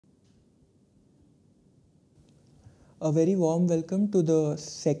A very warm welcome to the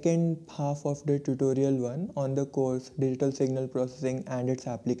second half of the tutorial 1 on the course Digital Signal Processing and its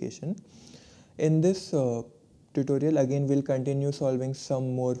application. In this tutorial again we'll continue solving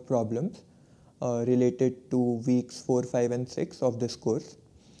some more problems related to weeks 4, 5 and 6 of this course.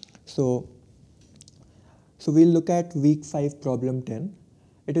 So we'll look at week 5 problem 10.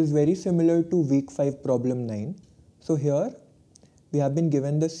 It is very similar to week 5 problem 9. So here we have been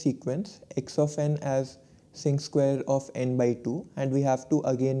given the sequence x of n as sinc square of n by 2, and we have to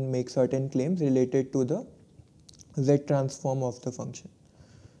again make certain claims related to the z transform of the function,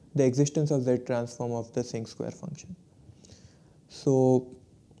 the existence of z transform of the sinc square function. So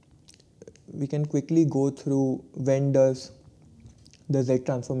we can quickly go through when does the z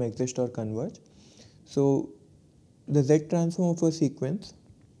transform exist or converge. So the z transform of a sequence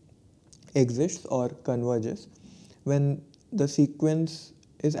exists or converges when the sequence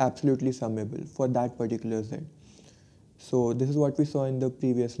is absolutely summable for that particular z. So this is what we saw in the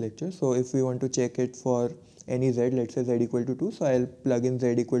previous lecture. So if we want to check it for any z, let's say z equal to 2, so I'll plug in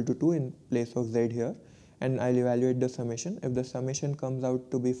z equal to 2 in place of z here, and I'll evaluate the summation. If the summation comes out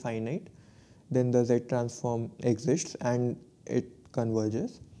to be finite, then the z transform exists and it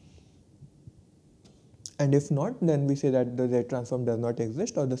converges. And if not, then we say that the z transform does not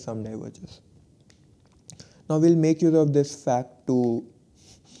exist or the sum diverges. Now we'll make use of this fact to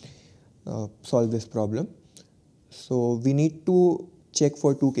solve this problem. So we need to check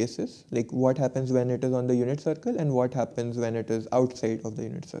for two cases, like what happens when it is on the unit circle and what happens when it is outside of the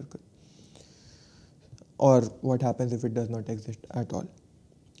unit circle, or what happens if it does not exist at all.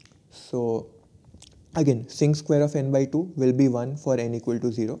 So again, sinc square of n by 2 will be 1 for n equal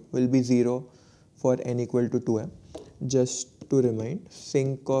to 0, will be 0 for n equal to 2m. Just to remind,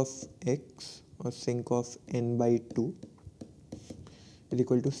 sinc of x or sinc of n by 2 is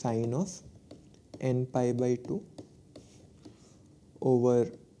equal to sine of n pi by 2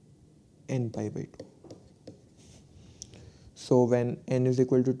 over n pi by 2. So when n is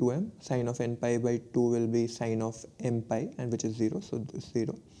equal to 2m, sine of n pi by 2 will be sine of m pi, and which is 0, so this is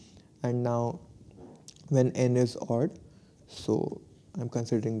 0. And now when n is odd, so I'm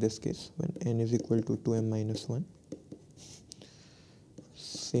considering this case, when n is equal to 2m minus 1,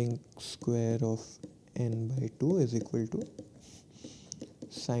 sinc square of n by 2 is equal to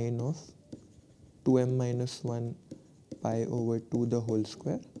sine of 2m minus 1 pi over 2 the whole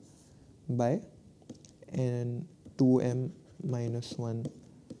square by n 2m minus 1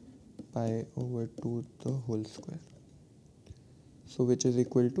 pi over 2 the whole square. So which is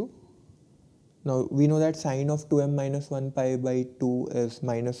equal to, now we know that sine of 2m minus 1 pi by 2 is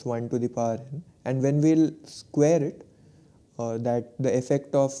minus 1 to the power n, and when we'll square it, that the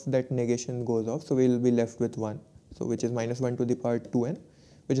effect of that negation goes off, so we'll be left with 1, so which is minus 1 to the power 2n,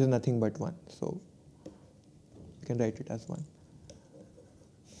 which is nothing but 1. So you can write it as 1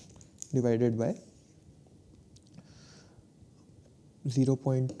 divided by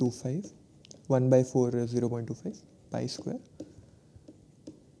 0.25, 1 by 4 is 0.25 pi square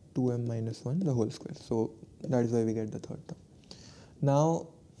 2m minus 1 the whole square. So that is why we get the third term. Now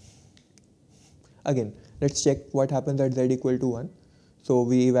again, let's check what happens at z equal to 1. So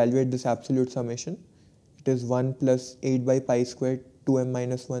we evaluate this absolute summation. It is 1 plus 8 by pi square 2m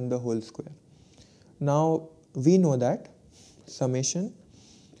minus 1 the whole square. Now we know that summation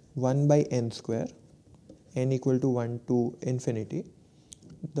 1 by n square, n equal to 1 to infinity,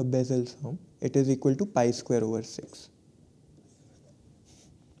 the Bessel sum, it is equal to pi square over 6.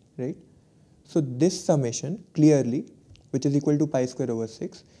 Right? So this summation clearly, which is equal to pi square over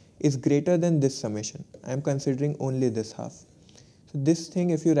 6, is greater than this summation. I am considering only this half. So this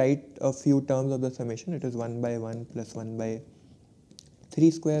thing, if you write a few terms of the summation, it is 1 by 1 plus 1 by 3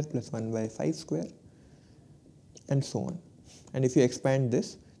 square plus 1 by 5 square and so on. And if you expand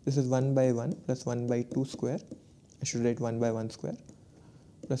this, this is 1 by 1 plus 1 by 2 square, I should write 1 by 1 square,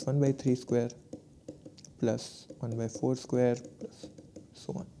 plus 1 by 3 square plus 1 by 4 square plus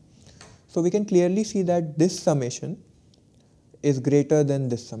so on. So we can clearly see that this summation is greater than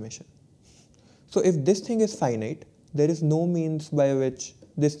this summation. So if this thing is finite, there is no means by which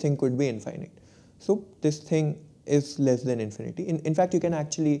this thing could be infinite. So this thing is less than infinity. In fact, you can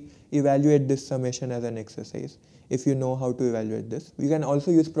actually evaluate this summation as an exercise if you know how to evaluate this. You can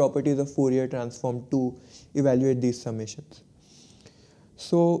also use properties of Fourier transform to evaluate these summations.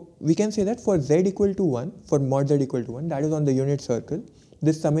 So we can say that for z equal to 1, for mod z equal to 1, that is on the unit circle,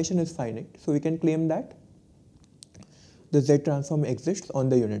 this summation is finite. So we can claim that the z transform exists on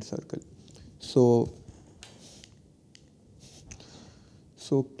the unit circle. So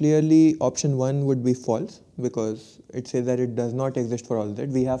clearly option 1 would be false, because it says that it does not exist for all z.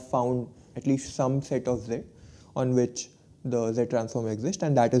 We have found at least some set of z on which the Z transform exists,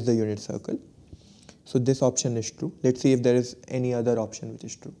 and that is the unit circle. So this option is true. Let's see if there is any other option which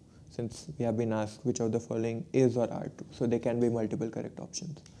is true, since we have been asked which of the following is or are true. So there can be multiple correct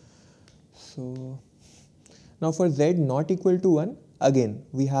options. So now for Z not equal to 1, again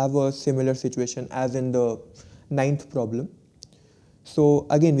we have a similar situation as in the 9th problem. So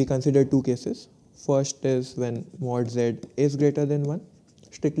again we consider two cases. First is when mod Z is greater than 1,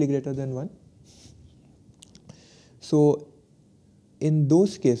 strictly greater than 1. So in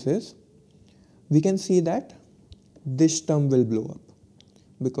those cases, we can see that this term will blow up,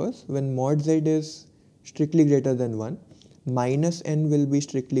 because when mod Z is strictly greater than 1, minus n will be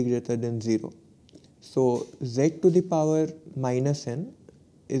strictly greater than 0. So Z to the power minus n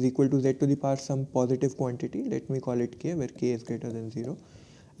is equal to Z to the power some positive quantity, let me call it k, where k is greater than 0.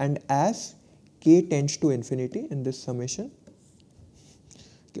 And as k tends to infinity in this summation,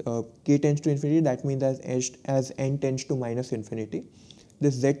 k tends to infinity, that means as n tends to minus infinity,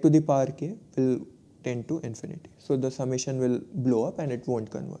 this Z to the power k will tend to infinity. So the summation will blow up and it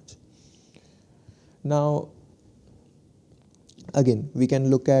won't converge. Now again we can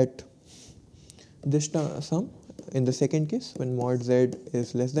look at this sum in the second case when mod Z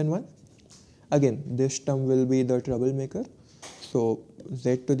is less than 1. Again this term will be the troublemaker. So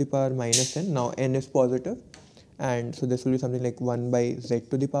Z to the power minus n, now n is positive, and so this will be something like 1 by Z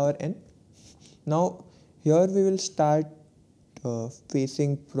to the power n. Now here we will start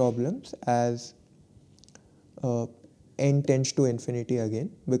facing problems as n tends to infinity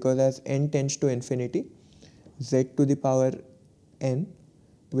again, because as n tends to infinity, Z to the power n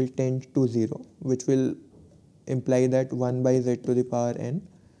will tend to 0, which will imply that 1 by Z to the power n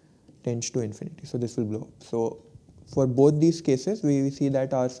tends to infinity. So this will blow up. So for both these cases, we see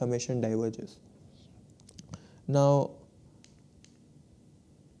that our summation diverges. Now,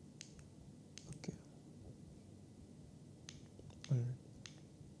 okay.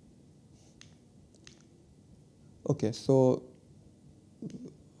 Okay, so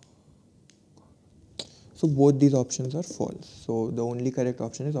both these options are false. So the only correct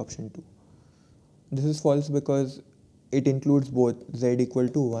option is option 2. This is false because it includes both Z equal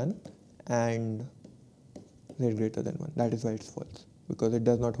to 1 and Z greater than 1. That is why it's false, because it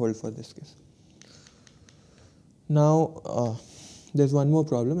does not hold for this case. Now there's one more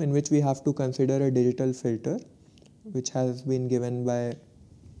problem in which we have to consider a digital filter which has been given by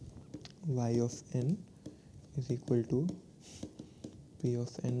y of n is equal to p of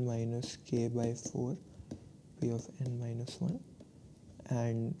n minus k by 4 p of n minus 1,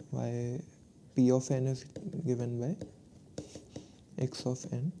 and p of n is given by x of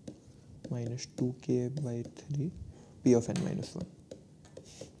n minus 2k by 3 p of n minus 1.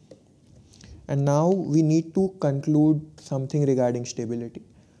 And now we need to conclude something regarding stability.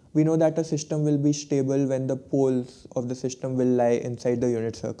 We know that a system will be stable when the poles of the system will lie inside the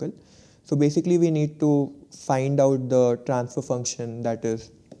unit circle. So basically we need to find out the transfer function, that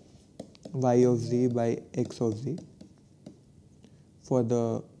is y of z by x of z for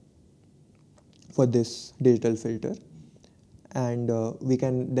this digital filter, and we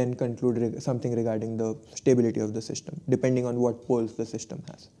can then conclude something regarding the stability of the system depending on what poles the system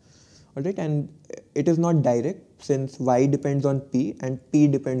has. Alright, and it is not direct since y depends on p and p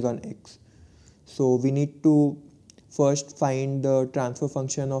depends on x. So we need to first find the transfer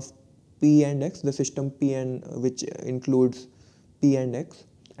function of p and x, the system p and which includes p and x,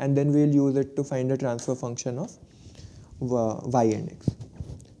 and then we will use it to find the transfer function of y and x.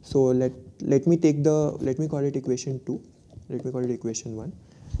 So let me call it equation 2. Let me call it equation 1.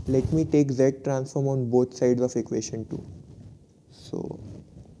 Let me take z transform on both sides of equation 2. So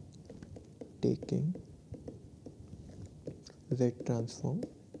taking z transform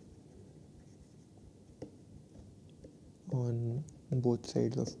on both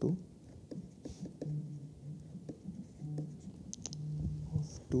sides of 2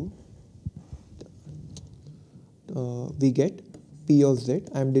 we get p of z.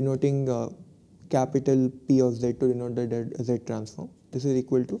 I am denoting capital P of z to denote the z transform. This is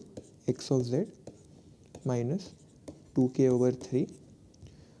equal to x of z minus 2k over 3.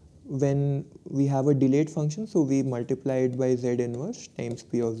 When we have a delayed function, so we multiply it by z inverse times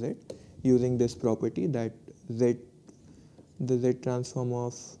p of z using this property that the z transform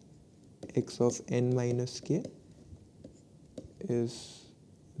of x of n minus k is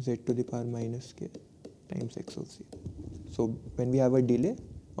z to the power minus k times x of z. So when we have a delay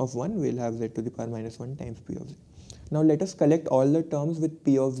of 1, we will have z to the power minus 1 times p of z. Now let us collect all the terms with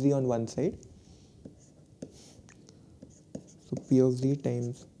p of z on one side. So p of z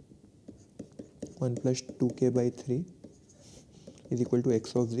times 1 plus 2k by 3 is equal to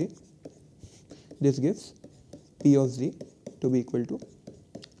x of z. This gives P of z to be equal to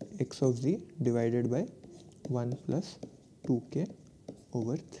x of z divided by 1 plus 2k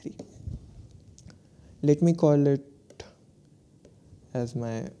over 3. Let me call it as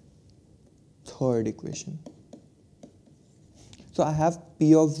my third equation. So I have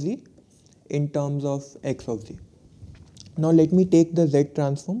P of z in terms of x of z. Now let me take the z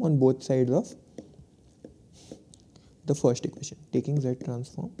transform on both sides of the first equation. Taking z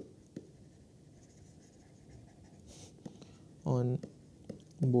transform on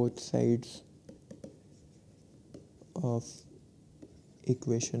both sides of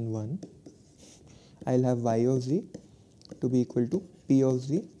equation 1, I'll have y of z to be equal to P of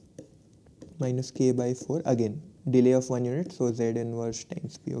z minus k by 4, again delay of 1 unit, so z inverse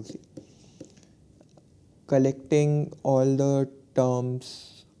times P of z. Collecting all the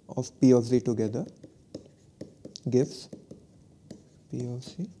terms of P of z together gives P of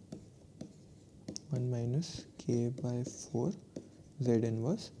z 1 minus k by 4 z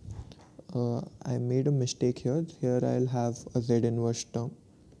inverse. I made a mistake here. Here I'll have a z inverse term.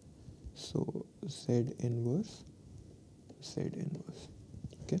 So z inverse.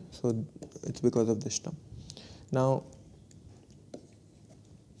 Okay, so it's because of this term. Now,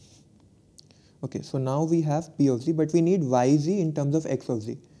 okay, so now we have P of z, but we need yz in terms of x of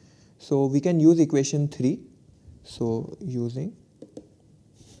z. So we can use equation 3. So using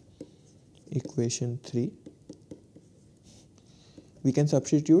equation 3, we can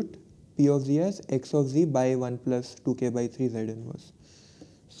substitute P of z as x of z by 1 plus 2k by 3 z inverse.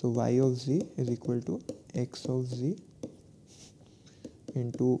 So y of z is equal to x of z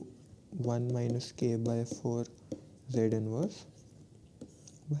into 1 minus k by 4 z inverse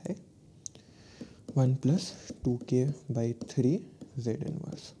by 1 plus 2k by 3 z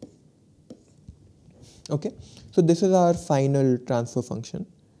inverse. Okay, so this is our final transfer function.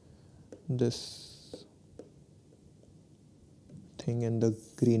 This thing in the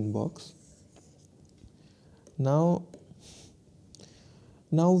green box. Now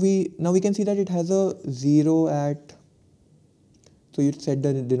we can see that it has a 0 at, so you set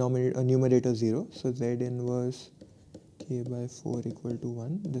the denominator numerator 0, so z inverse k by 4 equal to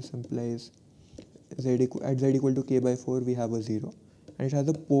 1. This implies at z equal to k by 4 we have a 0, and it has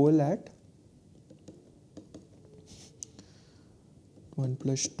a pole at 1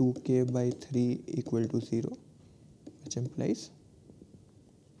 plus 2k by 3 equal to 0, which implies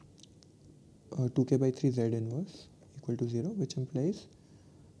 2k by 3 z inverse equal to 0, which implies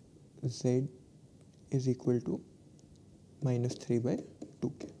z is equal to minus 3 by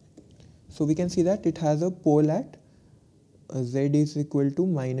 2k. So we can see that it has a pole at z is equal to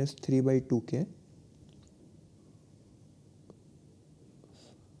minus 3 by 2k.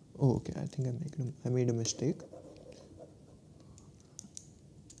 Oh, okay, I think I made a mistake.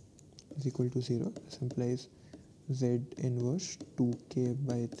 Is equal to 0. This implies z inverse 2k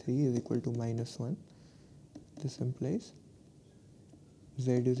by 3 is equal to minus 1. This implies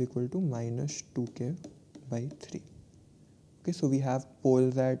z is equal to minus 2k by 3. Okay, so we have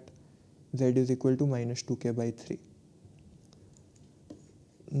poles at z is equal to minus 2k by 3.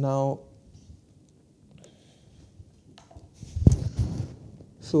 Now,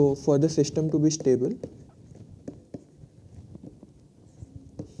 so for the system to be stable,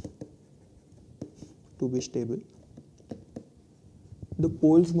 the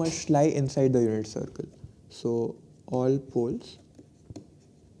poles must lie inside the unit circle. So all poles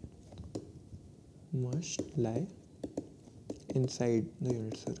must lie inside the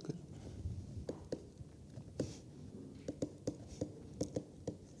unit circle.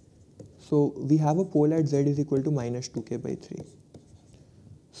 So we have a pole at z is equal to minus 2k by 3.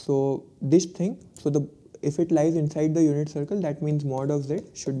 So this thing, if it lies inside the unit circle, that means mod of z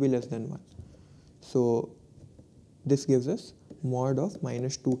should be less than 1. So this gives us mod of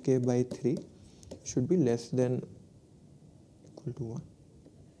minus 2k by 3 should be less than equal to 1.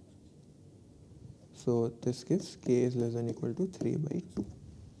 So this gives k is less than equal to 3 by 2.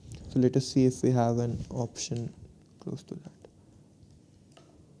 So let us see if we have an option close to that.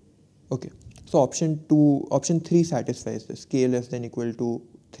 Okay, so option 3 satisfies this, k less than equal to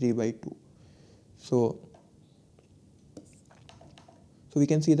 3 by 2. So we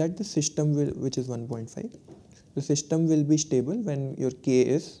can see that the system will, which is 1.5, the system will be stable when your k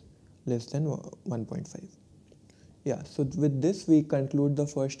is less than 1.5. Yeah, so with this we conclude the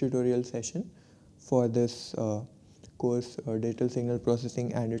first tutorial session for this course, digital signal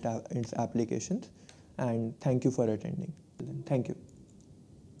processing and its applications, and thank you for attending. Thank you.